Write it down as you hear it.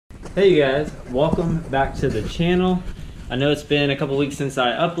Hey you guys, welcome back to the channel. I know it's been a couple weeks since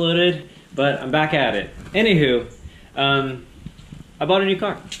I uploaded, but I'm back at it. Anywho, I bought a new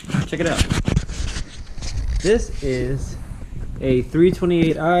car. Check it out. This is a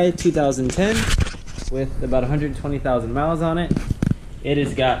 328i 2010 with about 120,000 miles on it. It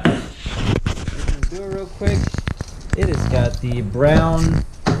has got, let's do it real quick. It has got the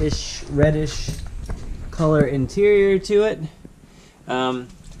brownish, reddish color interior to it.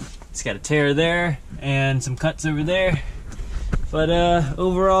 It's got a tear there and some cuts over there, but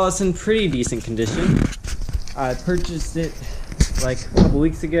overall it's in pretty decent condition. I purchased it like a couple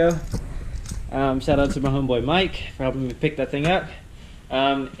weeks ago. Shout out to my homeboy Mike for helping me pick that thing up.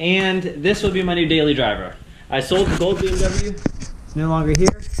 And this will be my new daily driver. I sold the gold BMW, it's no longer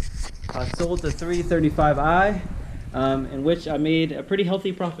here. I sold the 335i, in which I made a pretty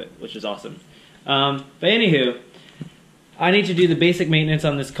healthy profit, which is awesome. But anywho, I need to do the basic maintenance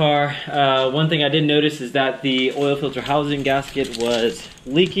on this car. One thing I did notice is that the oil filter housing gasket was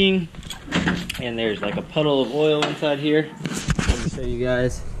leaking, and there's like a puddle of oil inside here. Let me show you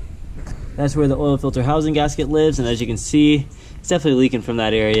guys. That's where the oil filter housing gasket lives, and as you can see, it's definitely leaking from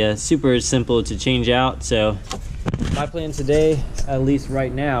that area. Super simple to change out, so my plan today, at least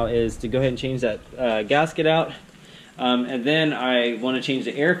right now, is to go ahead and change that gasket out, and then I want to change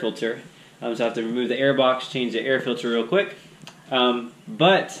the air filter. So I have to remove the air box, change the air filter real quick.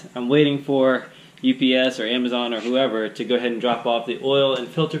 But I'm waiting for UPS or Amazon or whoever to go ahead and drop off the oil and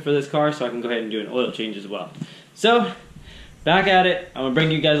filter for this car so I can go ahead and do an oil change as well. So, back at it. I'm going to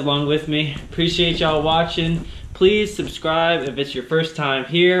bring you guys along with me. Appreciate y'all watching. Please subscribe if it's your first time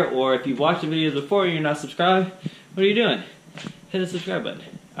here, or if you've watched the videos before and you're not subscribed, what are you doing? Hit the subscribe button.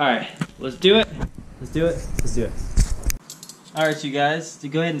 Alright, let's do it. Let's do it. Let's do it. Alright you guys, to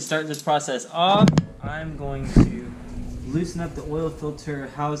go ahead and start this process off, I'm going to loosen up the oil filter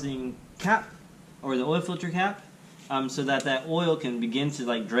housing cap, or the oil filter cap, so that that oil can begin to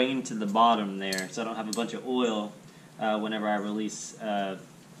like drain to the bottom there, so I don't have a bunch of oil whenever I release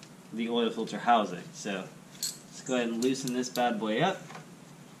the oil filter housing. So let's go ahead and loosen this bad boy up.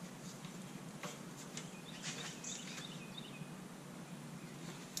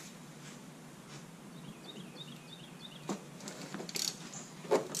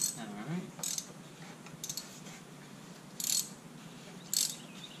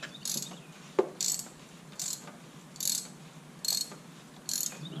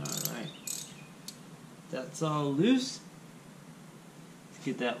 That's all loose. Let's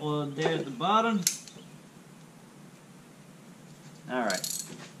get that oil there at the bottom. Alright.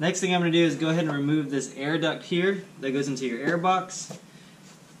 Next thing I'm going to do is go ahead and remove this air duct here that goes into your air box.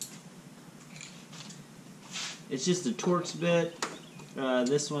 It's just a Torx bit.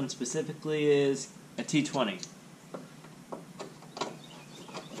 This one specifically is a T20.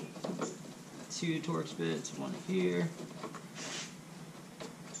 Two Torx bits, one here.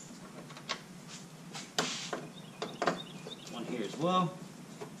 Here as well.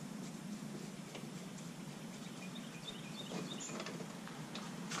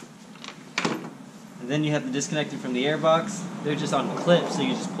 And then you have to disconnect it from the air box. They're just on clips, so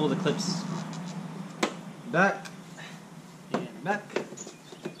you just pull the clips back and back,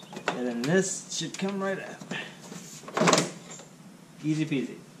 and then this should come right out. Easy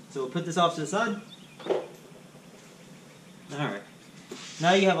peasy. So we'll put this off to the side. Alright.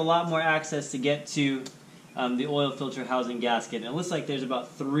 Now you have a lot more access to get to the oil filter housing gasket. And it looks like there's about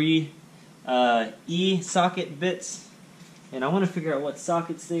 3 E socket bits, and I want to figure out what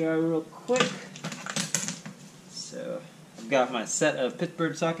sockets they are real quick. So I've got my set of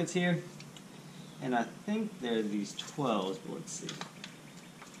Pittsburgh sockets here, and I think they're these 12s, but let's see.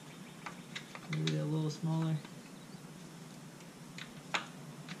 Maybe they're a little smaller.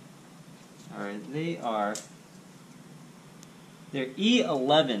 Alright, they're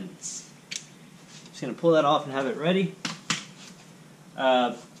E11s. Going to pull that off and have it ready.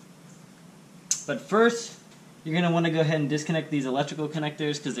 But first, you're going to want to go ahead and disconnect these electrical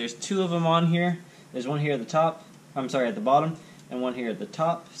connectors, because there's 2 of them on here. There's one here at the top, I'm sorry, at the bottom, and one here at the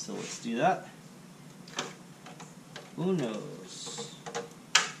top. So let's do that. Unos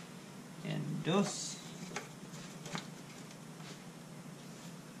and dos.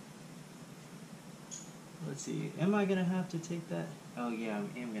 Let's see, am I going to have to take that? Oh yeah,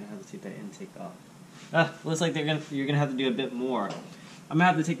 I am going to have to take that intake off. Looks like you're gonna have to do a bit more. I'm gonna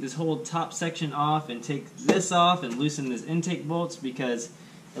have to take this whole top section off and take this off and loosen this intake bolts, because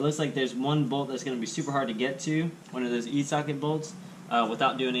it looks like there's one bolt that's gonna be super hard to get to, one of those E-socket bolts,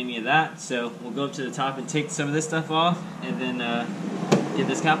 without doing any of that. So we'll go up to the top and take some of this stuff off, and then get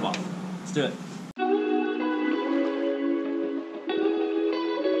this cap off. Let's do it.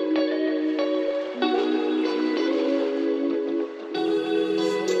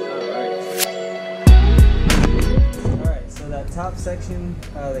 top section,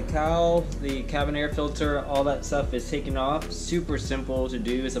 the cowl, the cabin air filter, all that stuff is taken off. Super simple to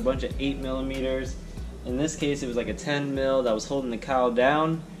do. It's a bunch of 8mm. In this case, it was like a 10 mil that was holding the cowl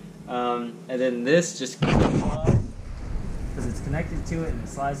down. And then this just comes off because it's connected to it and it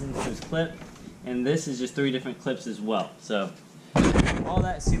slides into this clip. And this is just 3 different clips as well. So all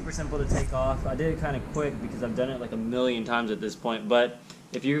that's super simple to take off. I did it kind of quick because I've done it like a million times at this point, but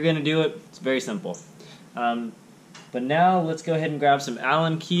if you're gonna do it, it's very simple. But now let's go ahead and grab some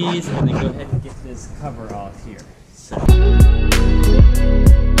Allen keys and then go ahead and get this cover off here. So.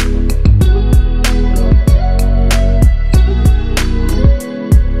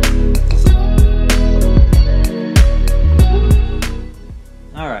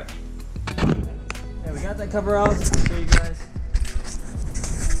 Alright. Yeah, we got that cover off. I'll show you guys.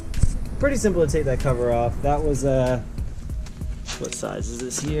 Pretty simple to take that cover off. That was what size is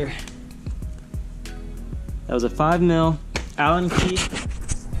this here? That was a 5mm Allen key.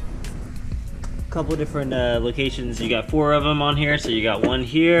 A couple different locations. You got 4 of them on here, so you got one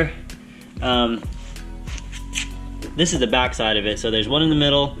here. This is the back side of it, so there's one in the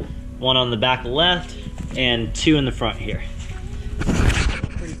middle, one on the back left, and 2 in the front here.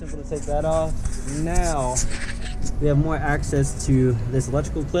 Pretty simple to take that off. Now we have more access to this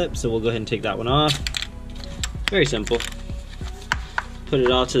electrical clip, so we'll go ahead and take that one off. Very simple. Put it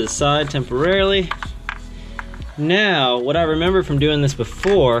off to the side temporarily. Now, what I remember from doing this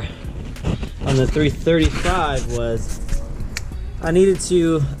before on the 335 was I needed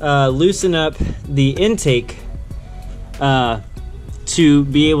to loosen up the intake to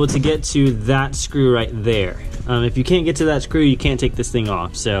be able to get to that screw right there. If you can't get to that screw, you can't take this thing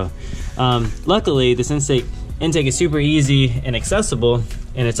off. So luckily, this intake is super easy and accessible,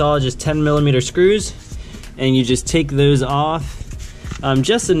 and it's all just 10mm screws, and you just take those off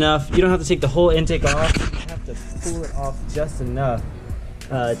just enough. You don't have to take the whole intake off. You have to pull it off just enough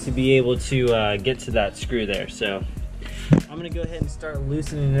to be able to get to that screw there. So I'm gonna go ahead and start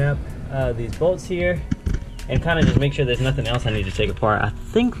loosening up these bolts here and kind of just make sure there's nothing else I need to take apart. I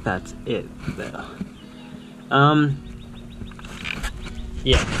think that's it though.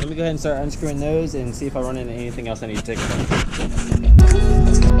 Yeah, let me go ahead and start unscrewing those and see if I run into anything else I need to take apart.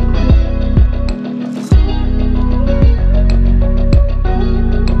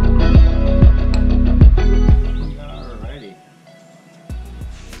 Alrighty.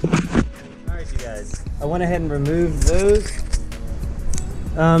 Alright, you guys. I went ahead and removed those.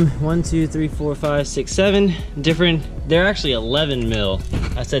 1, 2, 3, 4, 5, 6, 7 different. They're actually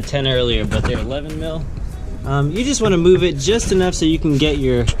 11mm. I said 10 earlier, but they're 11mm. You just want to move it just enough so you can get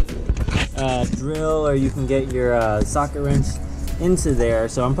your drill, or you can get your socket wrench into there.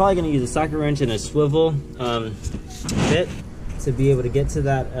 So I'm probably going to use a socket wrench and a swivel bit to be able to get to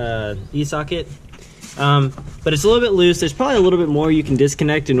that E-socket. But it's a little bit loose. There's probably a little bit more you can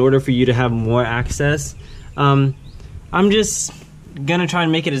disconnect in order for you to have more access. I'm just gonna try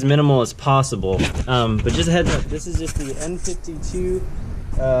and make it as minimal as possible. But just a heads up, this is just the N52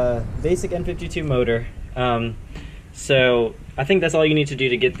 basic N52 motor. So I think that's all you need to do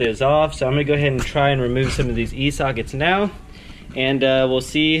to get those off. So I'm gonna go ahead and try and remove some of these E-sockets now, and we'll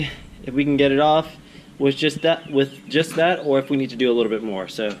see if we can get it off with just that, or if we need to do a little bit more.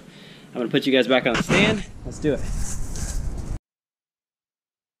 So I'm gonna put you guys back on the stand. Let's do it.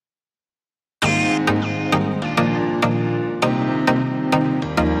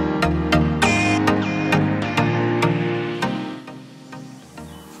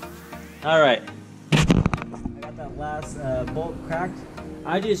 All right, I got that last bolt cracked.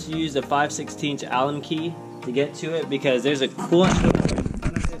 I just used a 5/16 Allen key to get to it because there's a coolant filter in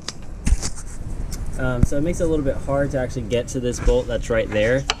front of it. So it makes it a little bit hard to actually get to this bolt that's right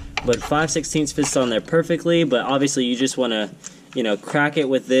there. But 5/16 fits on there perfectly, but obviously you just want to, you know, crack it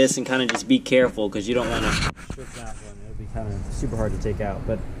with this and kind of just be careful because you don't want to strip that one. It'll be kind of super hard to take out.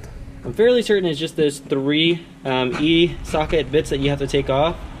 But I'm fairly certain it's just those 3 E-socket bits that you have to take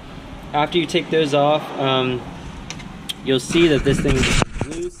off. After you take those off, you'll see that this thing is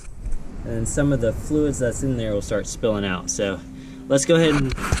loose, and some of the fluids that's in there will start spilling out. So let's go ahead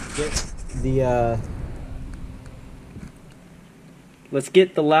and get the let's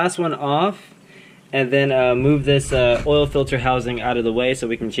get the last one off, and then move this oil filter housing out of the way so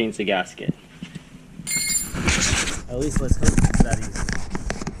we can change the gasket. At least let's hope it's that easy.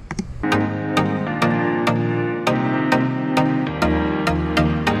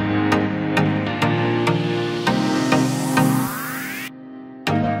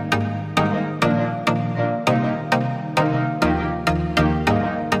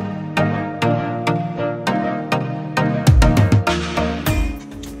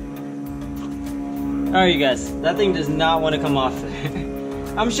 Alright, you guys, that thing does not want to come off.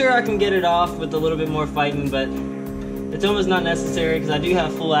 I'm sure I can get it off with a little bit more fighting, but it's almost not necessary because I do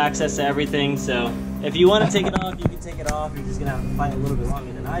have full access to everything. So if you want to take it off, you can take it off. You're just gonna have to fight a little bit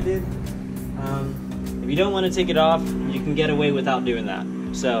longer than I did. If you don't want to take it off, you can get away without doing that.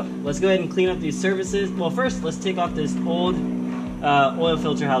 So let's go ahead and clean up these surfaces. Well, first let's take off this old oil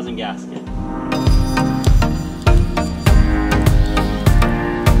filter housing gasket.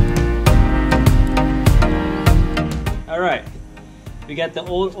 Alright, we got the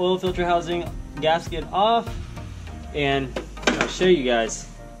old oil filter housing gasket off, and I'll show you guys.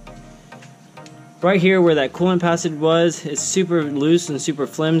 Right here where that coolant passage was, it's super loose and super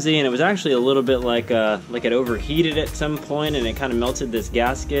flimsy, and it was actually a little bit like it overheated at some point and it kind of melted this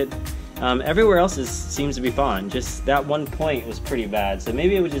gasket. Everywhere else seems to be fine, just that one point was pretty bad. So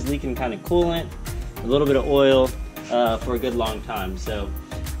maybe it was just leaking kind of coolant, a little bit of oil for a good long time. So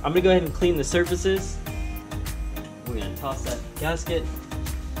I'm gonna go ahead and clean the surfaces. We're gonna toss that gasket.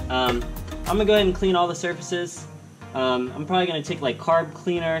 I'm gonna go ahead and clean all the surfaces. I'm probably gonna take like carb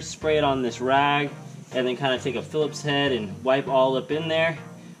cleaner, spray it on this rag, and then kind of take a Phillips head and wipe all up in there,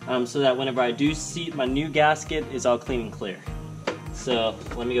 so that whenever I do seat my new gasket, it's all clean and clear. So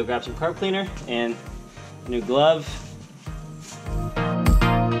let me go grab some carb cleaner and a new glove.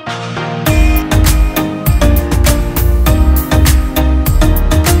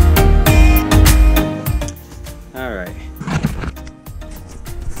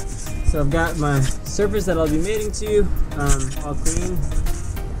 So I've got my surface that I'll be mating to all clean,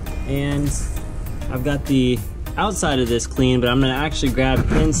 and I've got the outside of this clean, but I'm gonna actually grab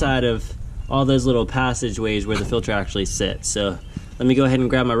inside of all those little passageways where the filter actually sits. So let me go ahead and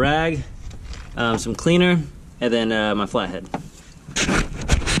grab my rag, some cleaner, and then my flathead.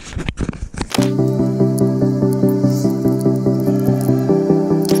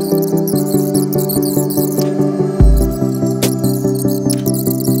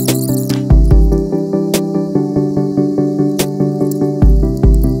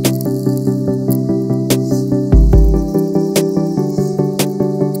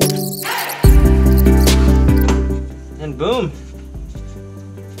 Boom.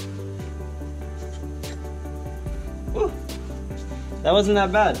 Woo. That wasn't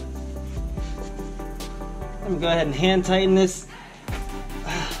that bad. Let me go ahead and hand tighten this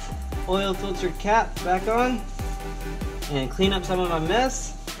oil filter cap back on and clean up some of my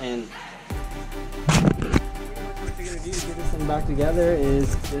mess. And what you're gonna do to get this thing back together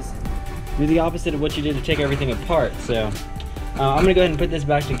is just do the opposite of what you did to take everything apart. So I'm gonna go ahead and put this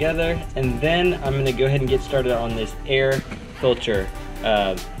back together, and then I'm gonna go ahead and get started on this air filter,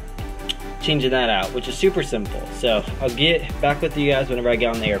 changing that out, which is super simple. So I'll get back with you guys whenever I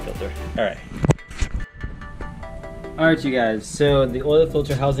get on the air filter. Alright you guys, so the oil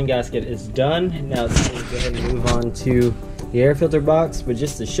filter housing gasket is done. Now it's time to go ahead and move on to the air filter box, but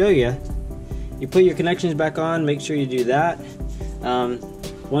just to show you, you put your connections back on, make sure you do that.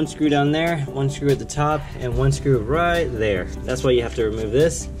 One screw down there, one screw at the top, and one screw right there. That's why you have to remove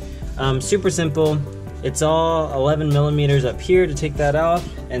this. Super simple. It's all 11 millimeters up here to take that off,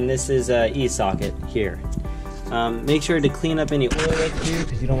 and this is a E-socket here. Make sure to clean up any oil residue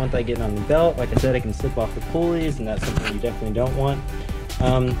because you don't want that getting on the belt. Like I said, it can slip off the pulleys, and that's something you definitely don't want.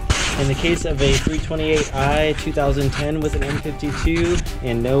 In the case of a 328i 2010 with an M52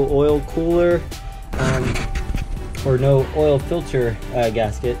 and no oil cooler, or no oil filter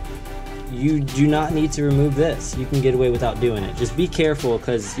gasket, you do not need to remove this. You can get away without doing it. Just be careful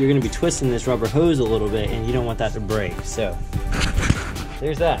because you're going to be twisting this rubber hose a little bit and you don't want that to break. So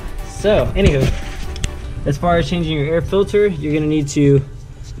there's that. So anywho, as far as changing your air filter, you're going to need to,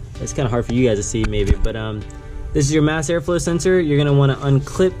 it's kind of hard for you guys to see maybe, but this is your mass airflow sensor. You're going to want to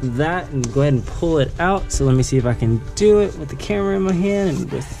unclip that and go ahead and pull it out. So let me see if I can do it with the camera in my hand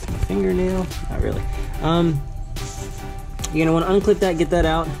and with my fingernail. Not really. You're gonna want to unclip that, get that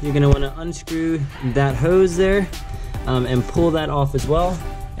out. You're gonna want to unscrew that hose there and pull that off as well,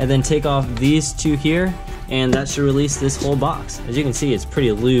 and then take off these two here, and that should release this whole box. As you can see, it's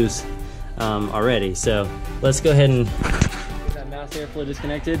pretty loose already. So let's go ahead and get that mass airflow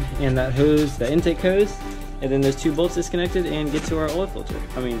disconnected and that hose, the intake hose, and then those two bolts disconnected, and get to our oil filter.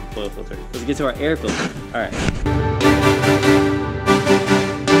 Let's get to our air filter. All right.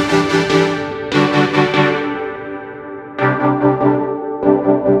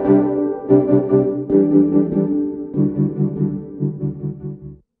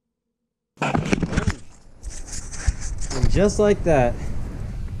 Just like that,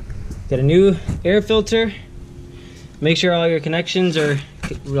 get a new air filter. Make sure all your connections are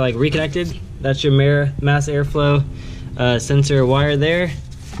like reconnected. That's your mass airflow sensor wire there.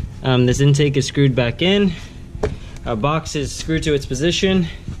 This intake is screwed back in. Our box is screwed to its position.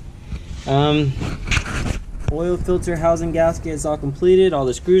 Oil filter housing gasket is all completed. All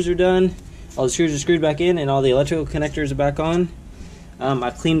the screws are done. All the screws are screwed back in, and all the electrical connectors are back on.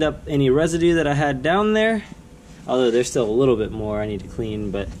 I cleaned up any residue that I had down there, although there's still a little bit more I need to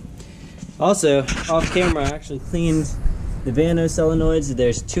clean. But also, off camera, I actually cleaned the Vano solenoids.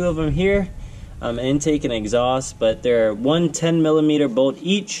 There's 2 of them here, an intake and exhaust, but they're 1 10mm bolt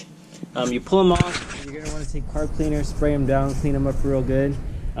each. You pull them off, you're going to want to take carb cleaner, spray them down, clean them up real good.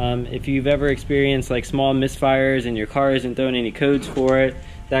 If you've ever experienced like small misfires and your car isn't throwing any codes for it,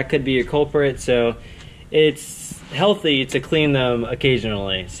 that could be your culprit. So it's healthy to clean them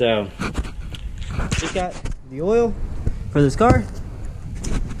occasionally. So just got the oil for this car.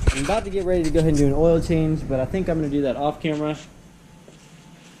 I'm about to get ready to go ahead and do an oil change, but I think I'm going to do that off camera.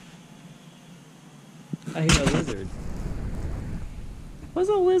 I hear a lizard. What's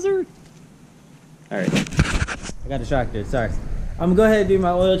a lizard? Alright, I got distracted, sorry. I'm gonna go ahead and do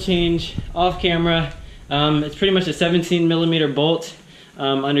my oil change off camera. It's pretty much a 17mm bolt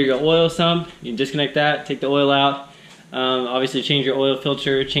under your oil sump. You disconnect that, take the oil out. Obviously change your oil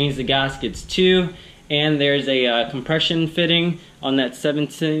filter, change the gaskets too. And there's a compression fitting on that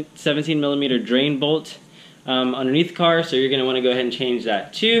 17mm drain bolt underneath the car, so you're gonna wanna go ahead and change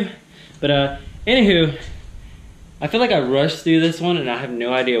that too. But anywho, I feel like I rushed through this one and I have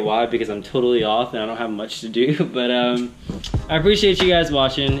no idea why, because I'm totally off and I don't have much to do. But I appreciate you guys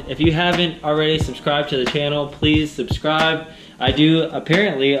watching. If you haven't already subscribed to the channel, please subscribe. I do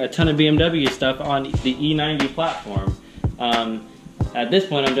apparently a ton of BMW stuff on the E90 platform. At this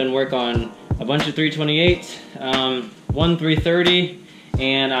point, I've done work on a bunch of 328s, one 330,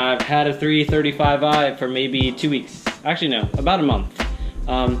 and I've had a 335i for maybe 2 weeks. Actually no, about a month.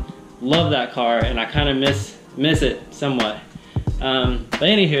 Love that car, and I kind of miss it somewhat. But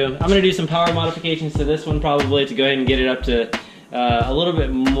anywho, I'm gonna do some power modifications to this one probably to go ahead and get it up to a little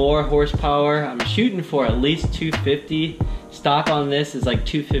bit more horsepower. I'm shooting for at least 250. Stock on this is like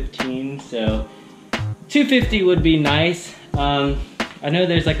 215, so 250 would be nice. I know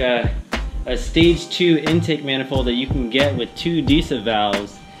there's like a stage 2 intake manifold that you can get with 2 DESA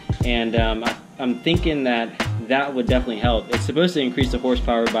valves, and I'm thinking that would definitely help. It's supposed to increase the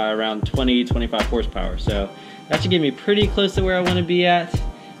horsepower by around 20-25 horsepower, so that should get me pretty close to where I want to be at.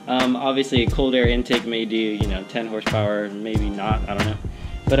 Obviously a cold air intake may do, you know, 10 horsepower, maybe not, I don't know.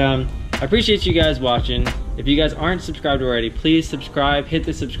 But I appreciate you guys watching. If you guys aren't subscribed already, please subscribe, hit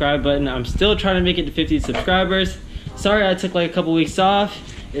the subscribe button. I'm still trying to make it to 50 subscribers. Sorry I took like a couple weeks off.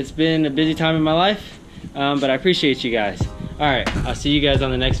 It's been a busy time in my life, but I appreciate you guys. Alright, I'll see you guys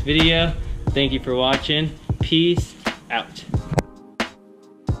on the next video. Thank you for watching. Peace out.